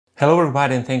Hello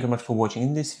everybody and thank you very much for watching.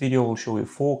 In this video, we'll show you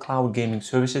 4 cloud gaming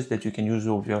services that you can use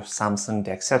with your Samsung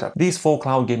DeX setup. These 4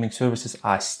 cloud gaming services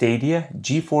are Stadia,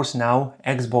 GeForce Now,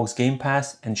 Xbos Game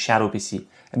Pass, and ShadowPC.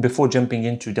 And before jumping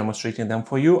into demonstrating them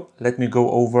for you, let me go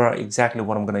over exactly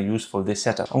what I'm going to use for this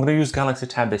setup. I'm going to use Galaxy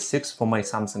Tab S6 for my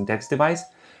Samsung DeX device.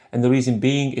 And the reason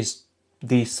being is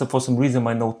for some reason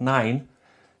my Note 9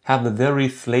 have a very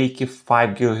flaky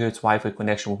 5 GHz Wi-Fi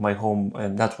connection with my home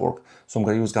network. So I'm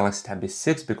going to use Galaxy Tab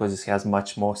S6 because it has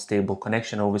much more stable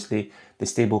connection. Obviously, the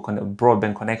stable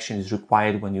broadband connection is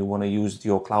required when you want to use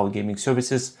your cloud gaming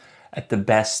services at the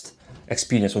best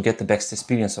experience or get the best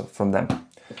experience from them.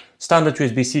 Standard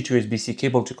USB-C to USB-C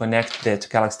cable to connect the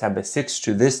Galaxy Tab S6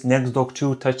 to this Next Dock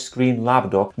 2 touchscreen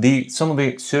lap dock. Some of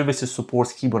the services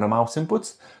support keyboard and mouse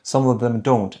inputs, some of them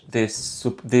don't. The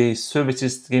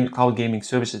services, cloud gaming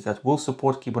services that will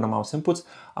support keyboard and mouse inputs,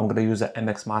 I'm going to use the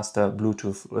MX Master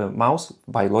Bluetooth mouse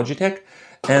by Logitech,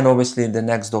 and obviously the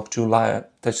Next Dock 2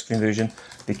 touchscreen version,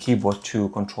 the keyboard to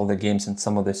control the games and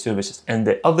some of the services. And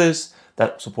the others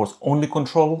that supports only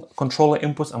controller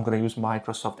inputs, I'm going to use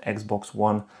Microsoft Xbox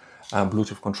One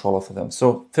Bluetooth controller for them.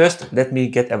 So first, let me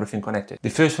get everything connected. The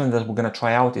first one that we're going to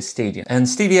try out is Stadia. And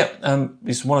Stadia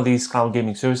is one of these cloud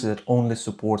gaming services that only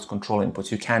supports controller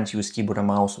inputs. You can't use keyboard and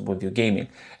mouse with your gaming.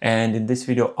 And in this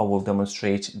video, I will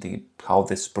demonstrate how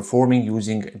this is performing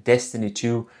using Destiny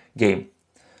 2 game.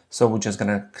 So we're just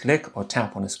going to click or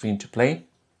tap on the screen to play.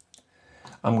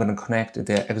 I'm going to connect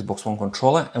the Xbox One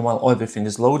controller, and while everything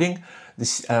is loading,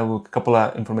 a couple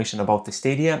of information about the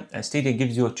Stadia. Stadia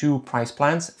gives you 2 price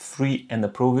plans, free and the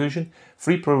pro version.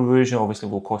 Free pro version obviously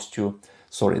will cost you,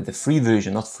 the free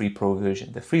version, not free pro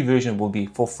version. The free version will be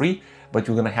for free, but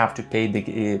you're going to have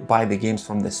to buy the games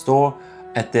from the store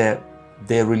at their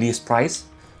release price.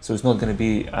 So it's not going to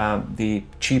be the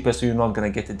cheapest, so you're not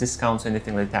going to get the discounts,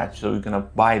 anything like that. So you're going to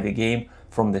buy the game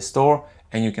from the store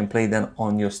and you can play them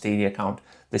on your Stadia account.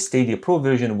 The Stadia Pro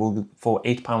version will be for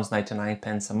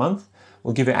 £8.99 a month.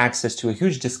 Will give you access to a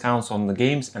huge discounts on the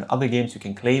games, and other games you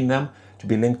can claim them to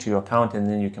be linked to your account, and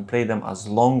then you can play them as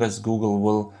long as Google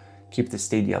will keep the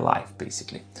Stadia alive,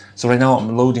 basically. So right now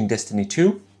I'm loading Destiny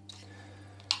 2.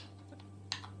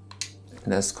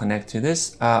 Let's connect to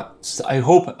this. So I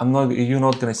hope you're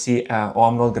not gonna see or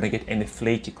I'm not gonna get any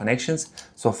flaky connections.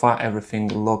 So far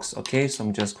everything looks okay. So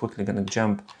I'm just quickly gonna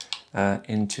jump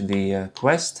into the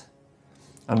Quest.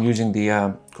 I'm using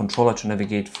the controller to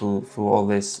navigate through all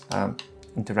this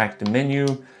interactive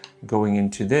menu, going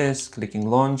into this, clicking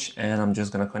launch, and I'm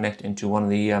just going to connect into one of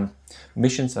the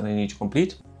missions that I need to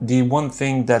complete. The one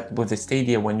thing that with the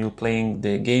Stadia, when you're playing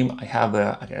the game, I have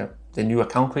the new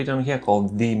account created on here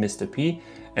called the Mr. P,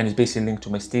 and it's basically linked to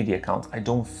my Stadia account. I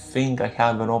don't think I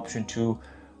have an option to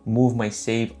move my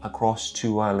save across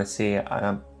to, let's say,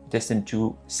 Destiny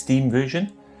 2 Steam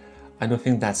version. I don't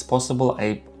think that's possible. To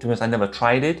be honest, I never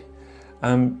tried it.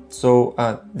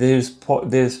 There's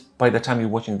by the time you're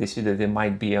watching this video, there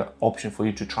might be an option for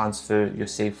you to transfer your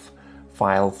save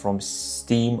file from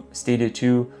Steam Destiny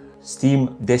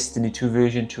 2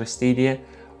 version to a Stadia,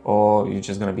 or you're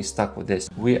just gonna be stuck with this.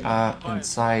 We are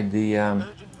inside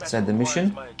the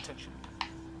mission,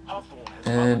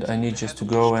 and I need just to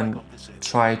go and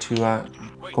try to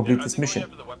complete this mission.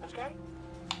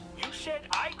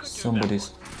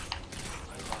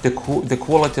 The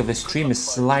quality of the stream is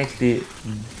slightly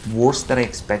worse than I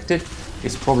expected.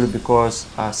 It's probably because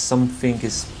some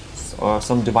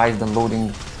device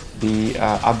downloading the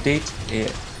update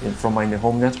from my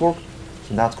home network.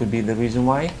 So that could be the reason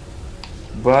why.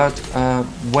 But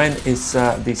when it's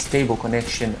the stable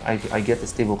connection, I get the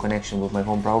stable connection with my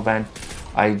home broadband.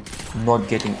 I'm not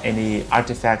getting any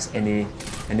artifacts, any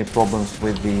problems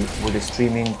with the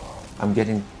streaming. I'm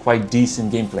getting quite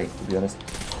decent gameplay, to be honest.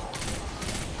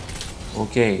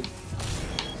 Okay.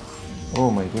 Oh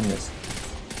my goodness.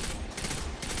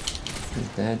 He's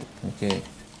dead. Okay.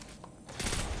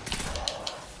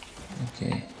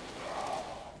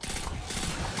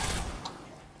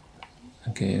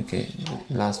 Okay. Okay.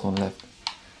 Last one left.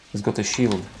 He's got a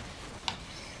shield.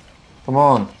 Come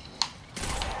on.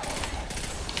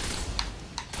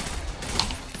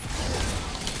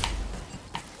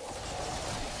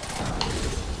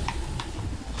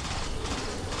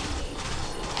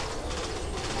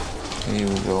 Here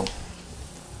we go.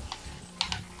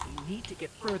 We need to get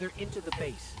further into the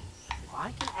base. If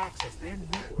I can access their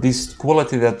network. This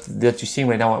quality that you're seeing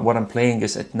right now, what I'm playing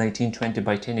is at 1920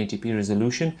 by 1080p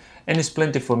resolution, and it's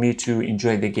plenty for me to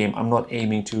enjoy the game. I'm not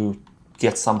aiming to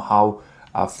get somehow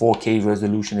 4K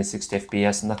resolution at 60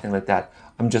 FPS, nothing like that.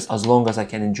 I'm just, as long as I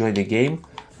can enjoy the game,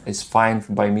 it's fine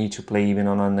by me to play even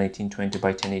on a 1920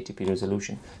 by 1080p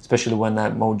resolution, especially when the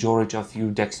majority of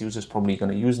you DeX users probably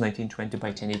going to use 1920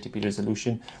 by 1080p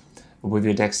resolution with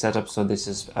your DeX setup. So this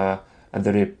is a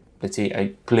very, let's say, a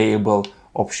playable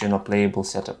option or playable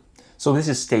setup. So this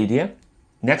is Stadia.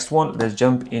 Next one, let's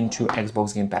jump into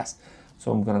Xbox Game Pass.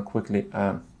 So I'm going to quickly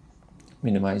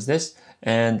minimize this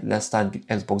and let's start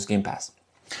Xbox Game Pass.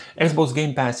 Xbox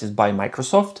Game Pass is by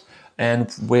Microsoft,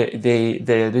 and where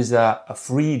there is a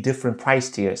free different price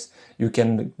tiers. You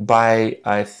can buy,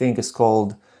 I think it's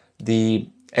called the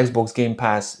Xbox Game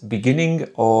Pass Beginning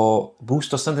or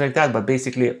Boost or something like that, but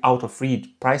basically out of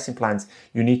free pricing plans,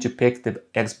 you need to pick the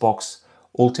Xbox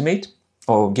Ultimate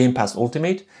or Game Pass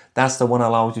Ultimate. That's the one that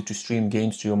allows you to stream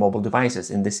games to your mobile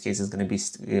devices. In this case, it's going to be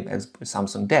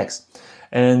Samsung DeX.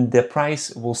 And the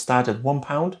price will start at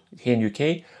 £1 here in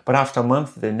UK, but after a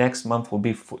month, the next month will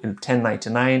be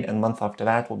 $10.99, and month after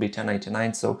that will be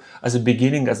 $10.99. So as a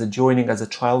beginning, as a joining, as a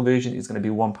trial version, it's going to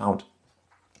be £1.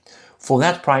 For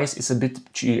that price, it's a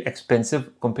bit too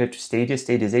expensive compared to Stadia.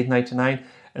 Stadia is $8.99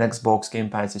 and Xbox Game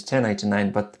Pass is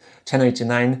 $10.99, but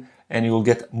 $10.99 and you will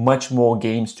get much more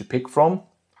games to pick from.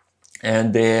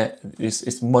 And there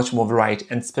is much more variety,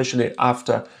 and especially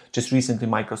after just recently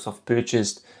Microsoft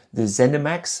purchased the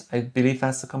ZeniMax, I believe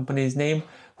that's the company's name,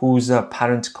 who's a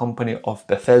parent company of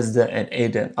Bethesda and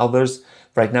Ada and others.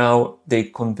 Right now, they're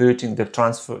converting, they're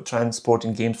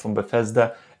transporting games from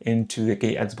Bethesda into the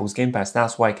Xbox Game Pass.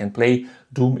 That's why I can play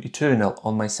Doom Eternal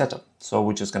on my setup. So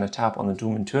we're just going to tap on the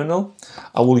Doom Eternal.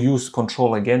 I will use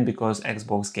control again because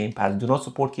Xbox Game Pass do not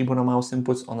support keyboard and mouse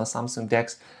inputs on the Samsung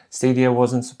DeX. Stadia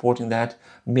wasn't supporting that.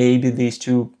 Maybe these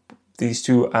two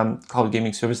cloud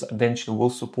gaming services eventually will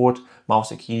support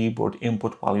mouse and keyboard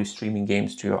input while you're streaming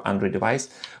games to your Android device.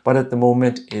 But at the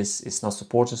moment, it's not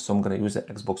supported, so I'm going to use the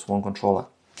Xbox One controller.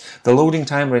 The loading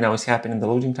time right now is happening. The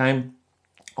loading time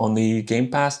on the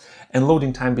Game Pass and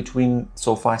loading time between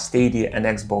so far Stadia and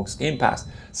Xbox Game Pass.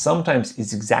 Sometimes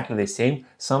it's exactly the same.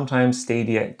 Sometimes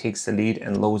Stadia takes the lead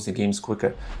and loads the games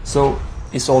quicker. So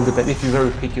it's all depends. If you're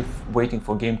very picky, waiting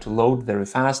for a game to load very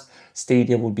fast,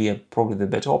 Stadia would be probably the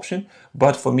better option.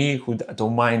 But for me, who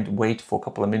don't mind wait for a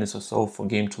couple of minutes or so for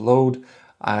game to load,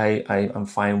 I'm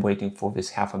fine waiting for this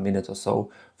half a minute or so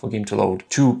for game to load.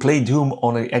 To play Doom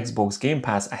on the Xbox Game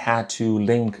Pass, I had to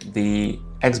link the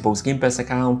Xbox Game Pass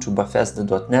account to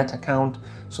Bethesda.net account.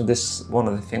 So this is one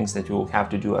of the things that you'll have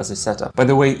to do as a setup. By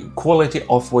the way, quality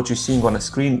of what you're seeing on the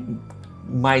screen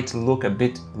might look a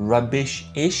bit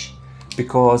rubbish-ish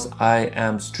because I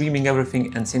am streaming everything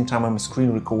and at the same time I'm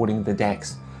screen recording the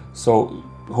DeX. So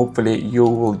hopefully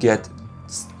you'll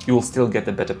still get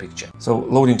a better picture. So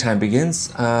loading time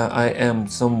begins. I am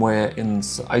somewhere in,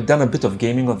 I've done a bit of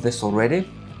gaming of this already.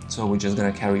 So we're just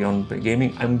gonna carry on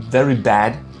gaming. I'm very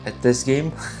bad at this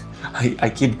game. I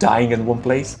keep dying at one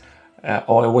place,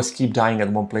 or I always keep dying at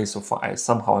one place so far.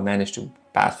 Somehow I managed to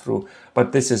pass through.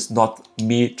 But this is not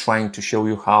me trying to show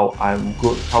you how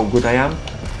good I am.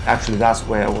 Actually, that's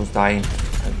where I was dying.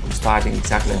 I'm starting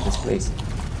exactly at this place.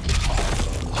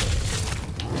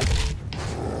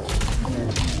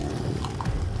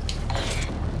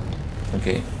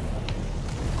 Okay,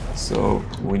 so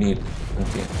we need,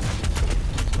 okay.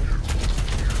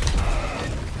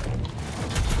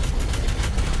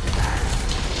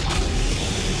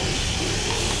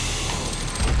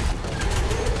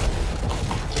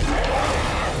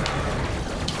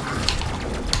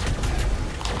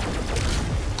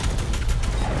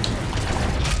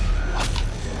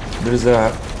 There's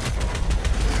a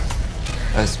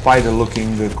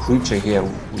spider-looking creature here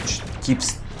which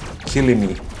keeps killing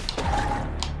me.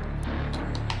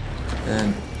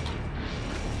 And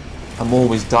I'm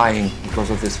always dying because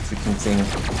of this freaking thing,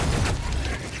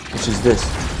 which is this.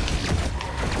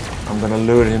 I'm gonna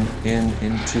lure him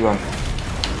into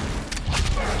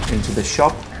the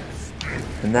shop,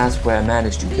 and that's where I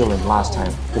managed to kill him last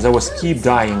time, because I was keep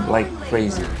dying like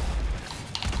crazy.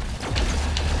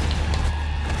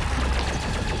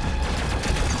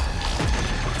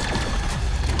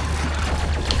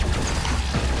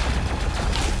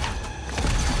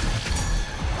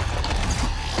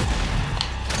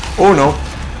 Oh no,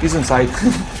 he's inside.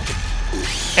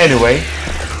 Anyway,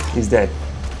 he's dead.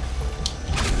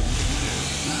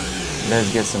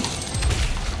 Let's get some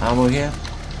ammo here.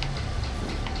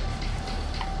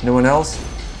 Anyone else?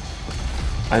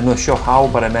 I'm not sure how,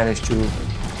 but I managed to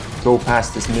go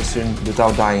past this mission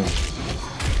without dying.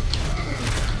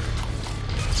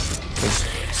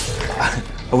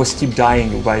 I was keep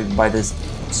dying by this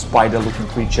spider-looking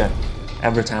creature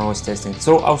every time I was testing.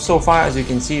 So far, as you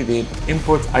can see, the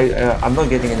input, I'm not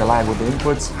getting any lag with the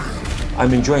inputs.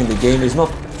 I'm enjoying the game. It's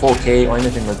not 4K or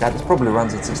anything like that. It probably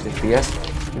runs at 60 FPS,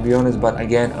 to be honest, but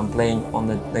again, I'm playing on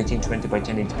the 1920 by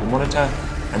 1080p monitor,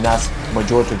 and that's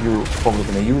majority of you probably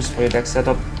going to use for your DeX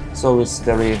setup. So it's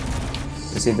very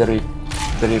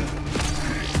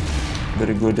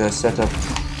good setup,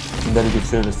 very good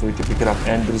service for you to pick it up.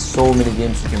 And there's so many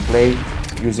games you can play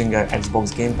using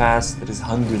Xbox Game Pass. There is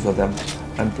hundreds of them.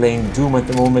 I'm playing Doom at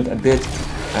the moment a bit,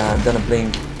 then I'm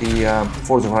playing the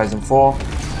Forza Horizon 4,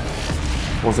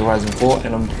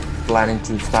 and I'm planning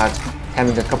to start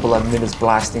having a couple of minutes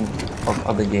blasting of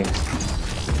other games.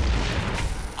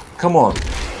 Come on,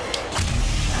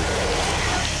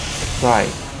 try.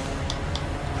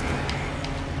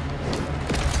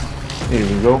 Here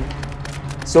we go.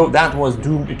 So that was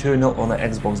Doom Eternal on the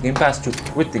Xbox Game Pass. To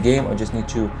quit the game, I just need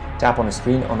to tap on the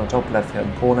screen on the top left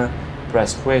hand corner,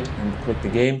 press quit, and quit the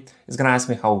game. It's gonna ask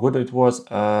me how good it was.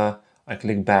 I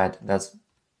click bad.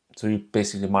 So you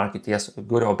basically mark it, yes,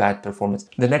 good or bad performance.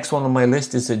 The next one on my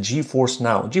list is a GeForce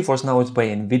Now. GeForce Now is by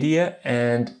NVidia,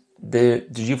 and the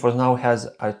GeForce Now has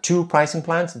two pricing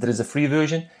plans. There is a free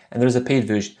version and there is a paid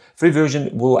version. Free version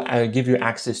will give you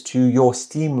access to your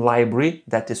Steam library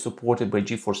that is supported by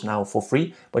GeForce Now for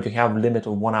free, but you have a limit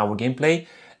of 1 hour gameplay.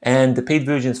 And the paid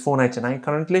version is $4.99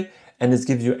 currently, and it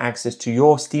gives you access to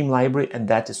your Steam library, and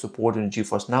that is supported in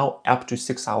GeForce Now up to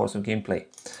 6 hours of gameplay.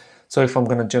 So if I'm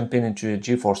gonna jump into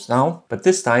GeForce Now, but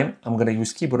this time I'm gonna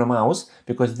use keyboard and mouse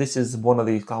because this is one of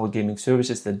the cloud gaming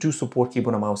services that do support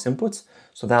keyboard and mouse inputs.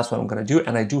 So that's what I'm gonna do.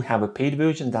 And I do have a paid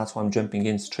version. That's why I'm jumping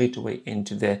in straight away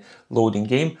into the loading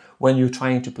game. When you're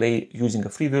trying to play using a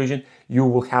free version, you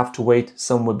will have to wait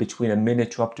somewhere between a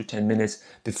minute to up to 10 minutes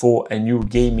before a new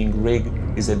gaming rig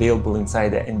is available inside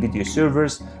the NVIDIA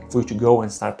servers for you to go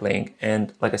and start playing.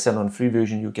 And like I said, on the free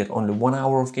version, you get only 1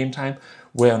 hour of game time,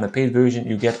 where on the paid version,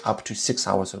 you get up to 6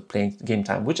 hours of playing game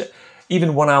time, which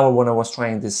even 1 hour when I was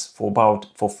trying this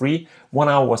for free, 1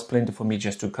 hour was plenty for me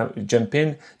just to jump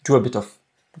in, do a bit of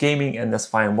gaming, and that's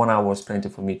fine. 1 hour was plenty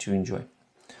for me to enjoy.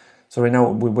 So right now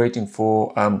we're waiting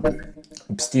for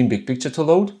Steam Big Picture to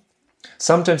load.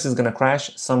 Sometimes it's gonna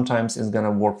crash, sometimes it's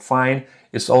gonna work fine.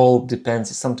 It all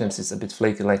depends. Sometimes it's a bit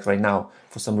flaky, like right now.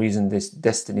 For some reason, this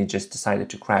Destiny just decided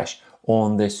to crash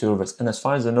on their servers. And as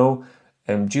far as I know,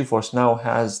 GeForce Now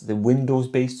has the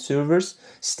Windows-based servers.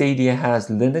 Stadia has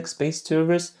Linux-based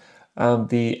servers.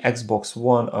 The Xbox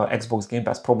One or Xbox Game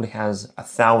Pass probably has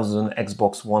 1,000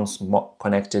 Xbox Ones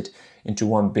connected into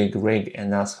one big rig,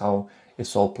 and that's how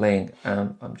it's all playing.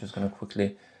 I'm just gonna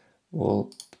quickly, we'll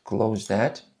close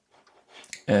that,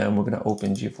 and we're gonna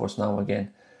open GeForce Now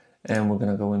again, and we're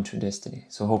gonna go into Destiny.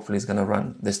 So hopefully it's gonna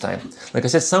run this time. Like I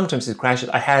said, sometimes it crashes.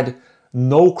 I had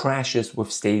no crashes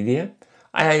with Stadia.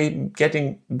 I'm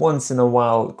getting once in a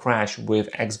while crash with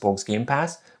Xbox Game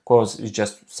Pass, because it's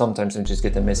just sometimes I just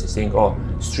get a message saying, oh,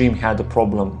 stream had a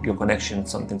problem, your connection,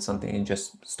 something, it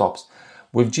just stops.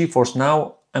 With GeForce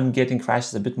Now, I'm getting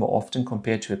crashes a bit more often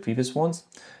compared to the previous ones.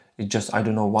 It just, I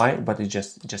don't know why, but it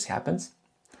just happens.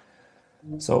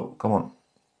 So come on.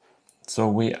 So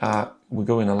we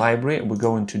go in a library, we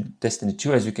go into Destiny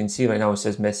 2. As you can see right now, it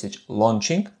says message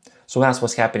launching. So that's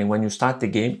what's happening. When you start the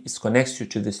game, it connects you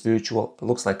to this virtual, it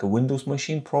looks like a Windows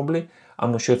machine probably.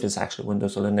 I'm not sure if it's actually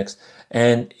Windows or Linux.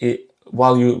 And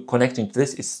while you're connecting to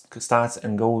this, it starts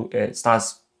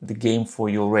the game for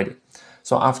you already.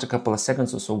 So after a couple of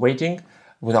seconds or so waiting,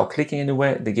 without clicking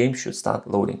anywhere, the game should start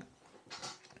loading.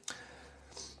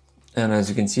 And as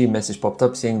you can see, a message popped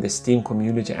up saying the Steam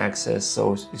community access,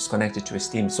 so it's connected to a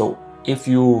Steam. So if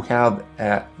you have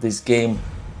this game,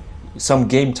 some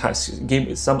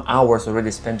hours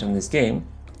already spent on this game,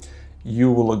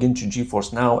 you will log into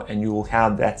GeForce Now and you will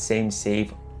have that same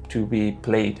save to be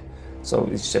played. So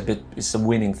it's a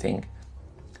winning thing.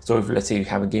 So if let's say you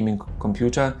have a gaming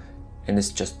computer and it's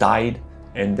just died,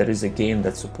 and there is a game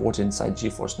that's supported inside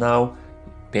GeForce Now,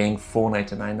 paying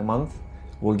 $4.99 a month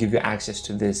will give you access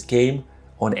to this game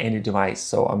on any device.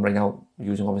 So I'm right now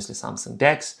using obviously Samsung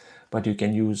DeX, but you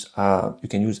can use a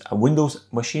Windows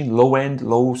machine, low-end,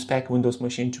 low-spec Windows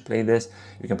machine to play this.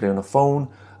 You can play on a phone.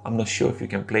 I'm not sure if you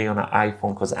can play on an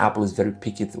iPhone because Apple is very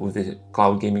picky with the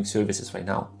cloud gaming services right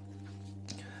now.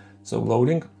 So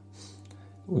loading,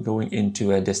 we're going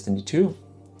into Destiny 2,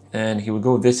 and here we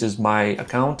go. This is my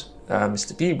account,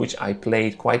 Mr. P, which I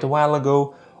played quite a while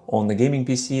ago on the gaming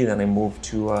PC. Then I moved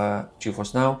to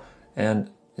GeForce Now, and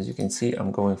as you can see,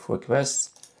 I'm going for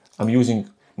quests. I'm using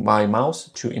my mouse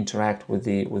to interact with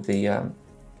the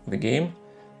game.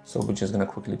 So we're just gonna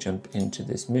quickly jump into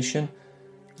this mission.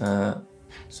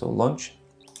 So launch.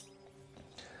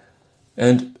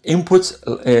 And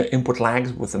input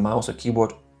lags with the mouse or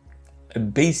keyboard,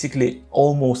 basically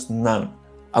almost none.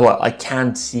 well, I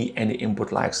can't see any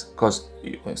input lags because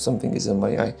something is in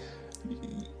my eye.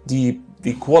 The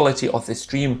quality of the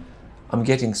stream I'm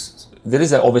getting, there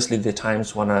is obviously the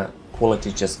times when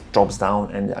quality just drops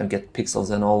down and I get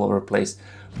pixels and all over the place,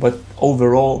 but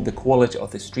overall the quality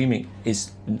of the streaming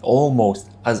is almost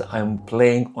as I'm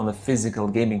playing on a physical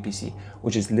gaming PC,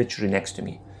 which is literally next to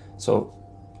me. So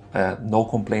no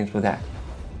complaints with that.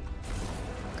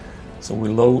 So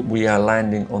we are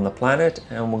landing on the planet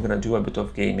and we're gonna do a bit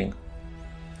of gaming.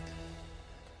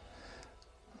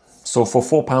 So for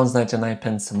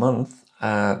 £4.99 a month,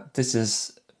 this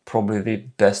is probably the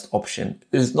best option.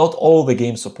 It's not all the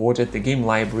games supported. The game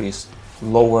library is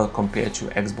lower compared to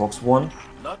Xbox One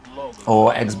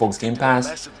or Xbox Game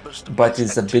Pass, but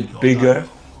it's a bit bigger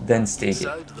than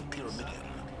Stadia.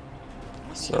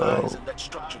 So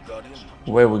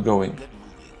where are we going?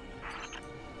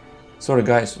 Sorry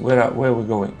guys, where are we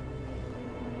going?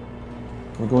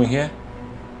 We're going here?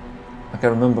 I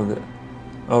can't remember the...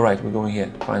 All right, we're going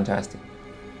here. Fantastic.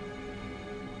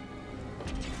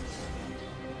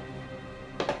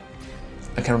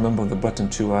 I can't remember the button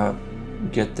to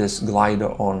get this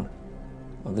glider on,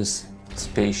 or this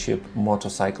spaceship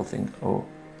motorcycle thing. Oh,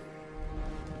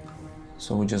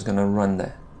 so we're just gonna run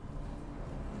there.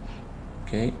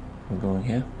 Okay, we're going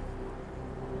here.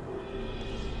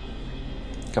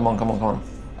 Come on, come on, come on.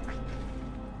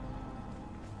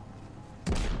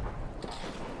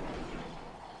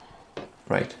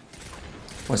 Right,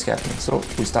 what's happening? So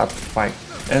we start fight,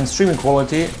 and streaming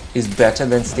quality is better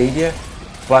than Stadia,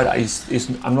 but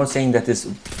I'm not saying that it's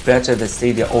better than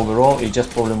Stadia overall. It's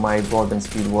just probably my broadband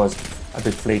speed was a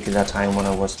bit flaky that time when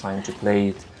I was trying to play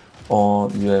it on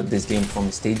this game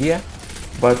from Stadia.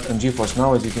 But on GeForce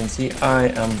Now, as you can see, I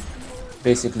am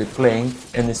basically playing,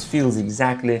 and this feels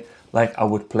exactly like I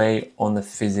would play on a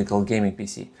physical gaming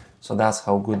PC. So that's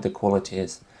how good the quality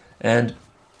is. And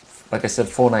like I said,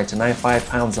 £4.99,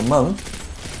 £5 a month.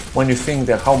 When you think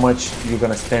that how much you're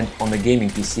gonna spend on the gaming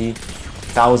PC,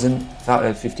 £1,500,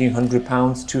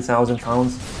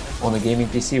 £2,000 on a gaming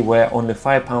PC, where only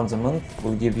 £5 a month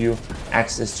will give you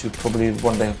access to probably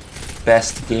one of the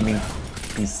best gaming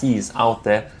PCs out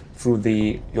there through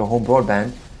your home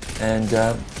broadband, and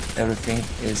everything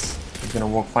is gonna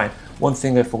work fine. One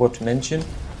thing I forgot to mention,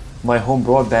 my home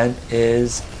broadband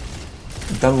is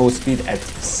download speed at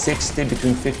 60,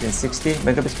 between 50 and 60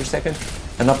 megabits per second,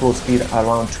 and upload speed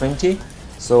around 20.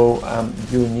 So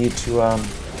you need to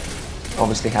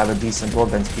obviously have a decent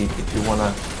broadband speed if you want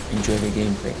to enjoy the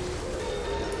gameplay.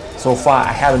 So far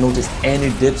I haven't noticed any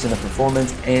dips in the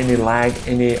performance, any lag,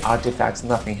 any artifacts,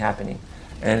 nothing happening,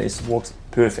 and it works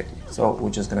perfectly. So we're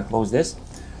just going to close this,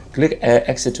 click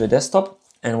exit to a desktop,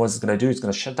 and what it's going to do is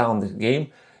going to shut down the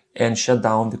game and shut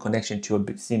down the connection to your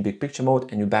Steam Big Picture mode,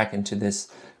 and you're back into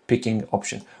this picking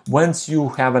option. Once you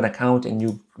have an account and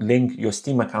you link your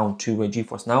Steam account to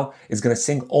GeForce Now, it's going to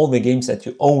sync all the games that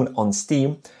you own on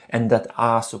Steam and that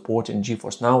are supported in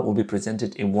GeForce Now will be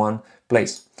presented in one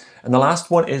place. And the last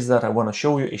one is that I want to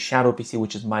show you is ShadowPC,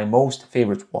 which is my most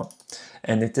favorite one,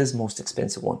 and it is most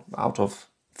expensive one out of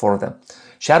four of them.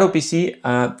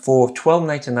 ShadowPC for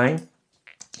 $12.99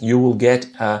 you will get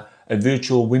a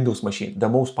virtual Windows machine, the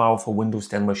most powerful Windows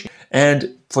 10 machine.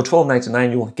 And for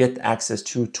 $12.99, you will get access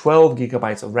to 12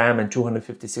 gigabytes of RAM and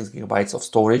 256 gigabytes of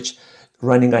storage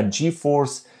running at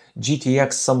GeForce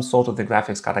GTX, some sort of the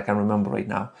graphics card, I can't remember right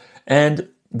now. And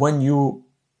when you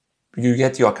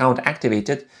get your account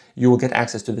activated, you will get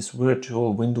access to this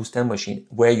virtual Windows 10 machine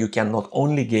where you can not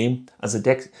only game as a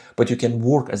DeX, but you can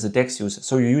work as a DeX user.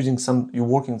 So you're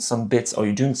working some bits or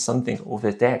you're doing something with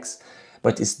the DeX,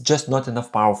 but it's just not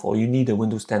enough powerful. You need a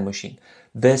Windows 10 machine.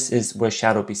 This is where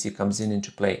ShadowPC comes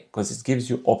into play, because it gives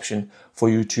you option for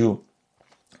you to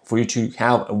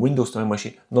have a Windows 10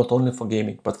 machine, not only for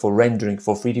gaming, but for rendering,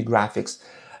 for 3D graphics.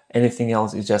 Anything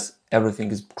else is just,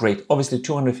 everything is great. Obviously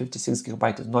 256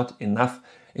 gigabytes is not enough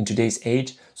in today's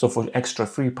age. So for extra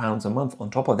 £3 a month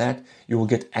on top of that, you will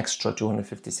get extra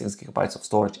 256 gigabytes of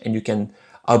storage, and you can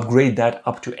upgrade that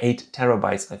up to 8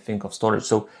 terabytes, I think, of storage.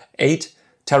 So 8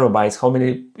 terabytes, how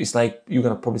many? It's like you're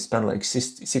gonna probably spend like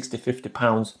 60-50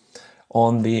 pounds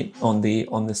on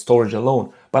the storage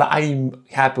alone. But I'm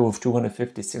happy with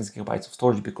 256 gigabytes of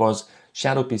storage because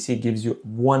ShadowPC gives you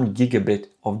 1 gigabit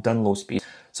of download speed.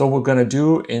 So what we're gonna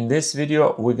do in this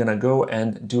video, we're gonna go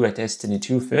and do a Destiny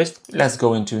 2 first. Let's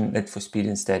go into Need for Speed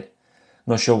instead.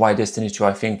 Not sure why Destiny 2,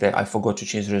 I think that I forgot to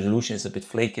change the resolution, it's a bit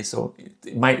flaky, so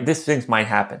these things might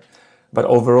happen. But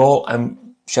overall,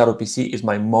 ShadowPC is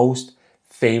my most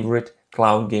favorite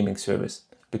cloud gaming service,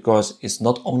 because it's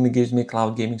not only gives me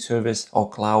cloud gaming service or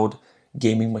cloud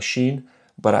gaming machine,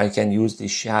 but I can use the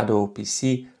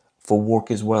ShadowPC for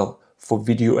work as well, for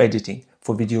video editing,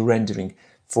 for video rendering,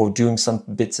 for doing some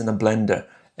bits in a Blender.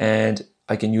 And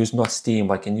I can use not Steam,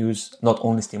 I can use not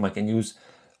only Steam, I can use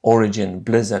Origin,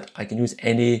 Blizzard, I can use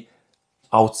any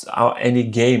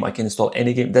game, I can install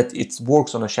any game that it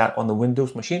works on the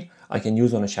Windows machine, I can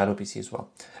use on a ShadowPC as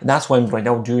well. And that's why I'm right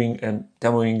now doing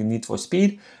demoing Need for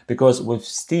Speed, because with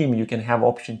Steam you can have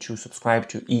option to subscribe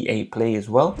to EA Play as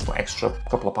well for extra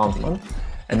couple of pounds a month,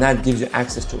 and that gives you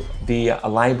access to the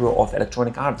library of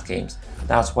Electronic Arts games.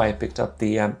 That's why I picked up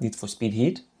the Need for Speed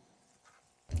Heat.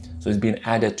 So it's been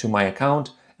added to my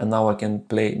account, and now I can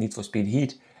play Need for Speed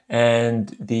Heat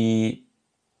and the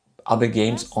other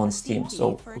games on Steam.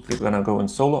 So we're gonna go in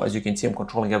solo. As you can see, I'm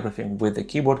controlling everything with the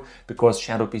keyboard because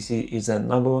ShadowPC is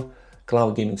another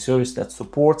cloud gaming service that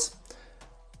supports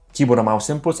keyboard and mouse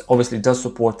inputs. Obviously it does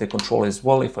support the controller as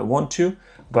well if I want to,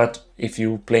 but if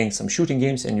you're playing some shooting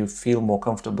games and you feel more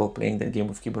comfortable playing that game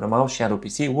with keyboard and mouse,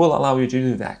 ShadowPC will allow you to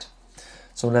do that.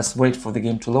 So let's wait for the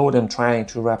game to load. I'm trying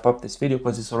to wrap up this video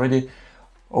because it's already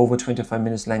over 25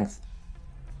 minutes length.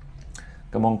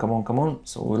 Come on, come on, come on.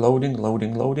 So we're loading,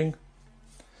 loading, loading.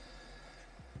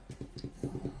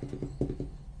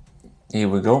 Here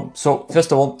we go. So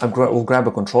first of all, we'll grab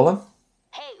a controller.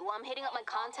 Hey, while I'm hitting up my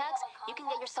contacts, you can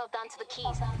get yourself down to the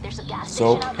keys. There's a gas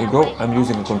So station out here we that go. way. I'm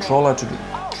using a controller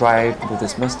to drive with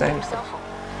this Mustang.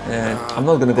 And I'm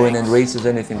not going to go in and races or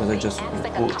anything because I just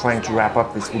trying to wrap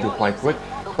up this video quite quick.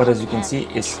 But as you can see,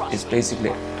 it's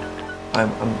basically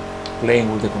I'm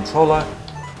playing with the controller.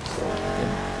 So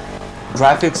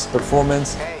graphics,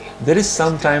 performance. There is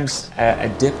sometimes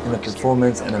a dip in the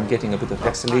performance, and I'm getting a bit of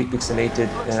pixelated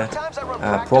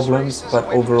problems. But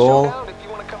overall,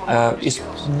 it's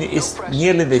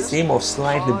nearly the same or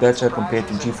slightly better compared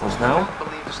to GeForce Now.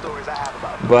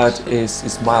 But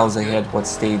it's miles ahead what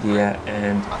Stadia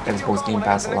and Xbos Game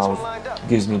Pass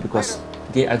gives me, because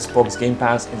the Xbox Game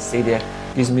Pass and Stadia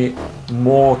gives me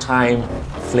more time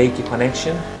flaky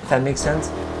connection, if that makes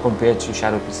sense, compared to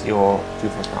ShadowPC or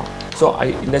GeForce Now. So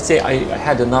let's say I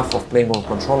had enough of playing on a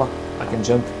controller, I can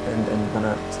jump and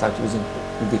gonna start using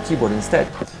the keyboard instead.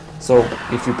 So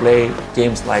if you play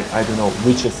games like, I don't know,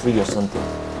 Witcher 3 or something,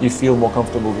 you feel more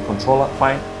comfortable with controller,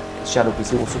 fine,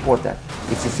 ShadowPC will support that.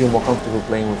 If you feel more comfortable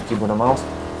playing with keyboard and mouse,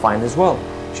 fine as well,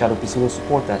 ShadowPC will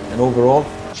support that. And overall,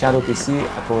 ShadowPC,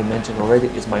 I probably mentioned already,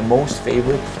 is my most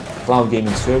favorite cloud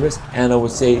gaming service, and I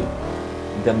would say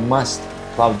the must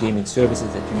cloud gaming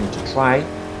services that you need to try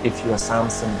if you're a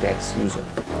Samsung DeX user.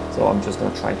 So I'm just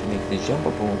going to try to make this jump,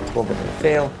 but probably going to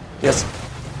fail. Yes,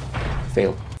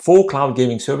 failed. 4 cloud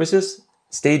gaming services: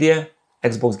 Stadia,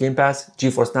 Xbox Game Pass,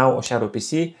 GeForce Now, or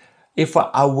ShadowPC. If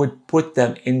I would put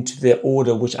them into the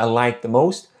order which I like the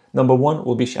most, number 1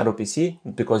 will be ShadowPC,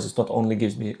 because it not only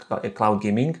gives me a cloud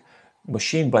gaming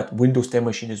machine, but Windows 10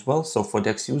 machine as well. So for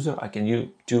DeX user, I can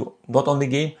do not only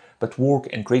game, but work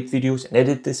and create videos and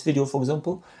edit this video, for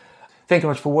example. Thank you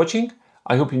much for watching.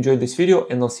 I hope you enjoyed this video,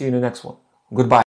 and I'll see you in the next one. Goodbye.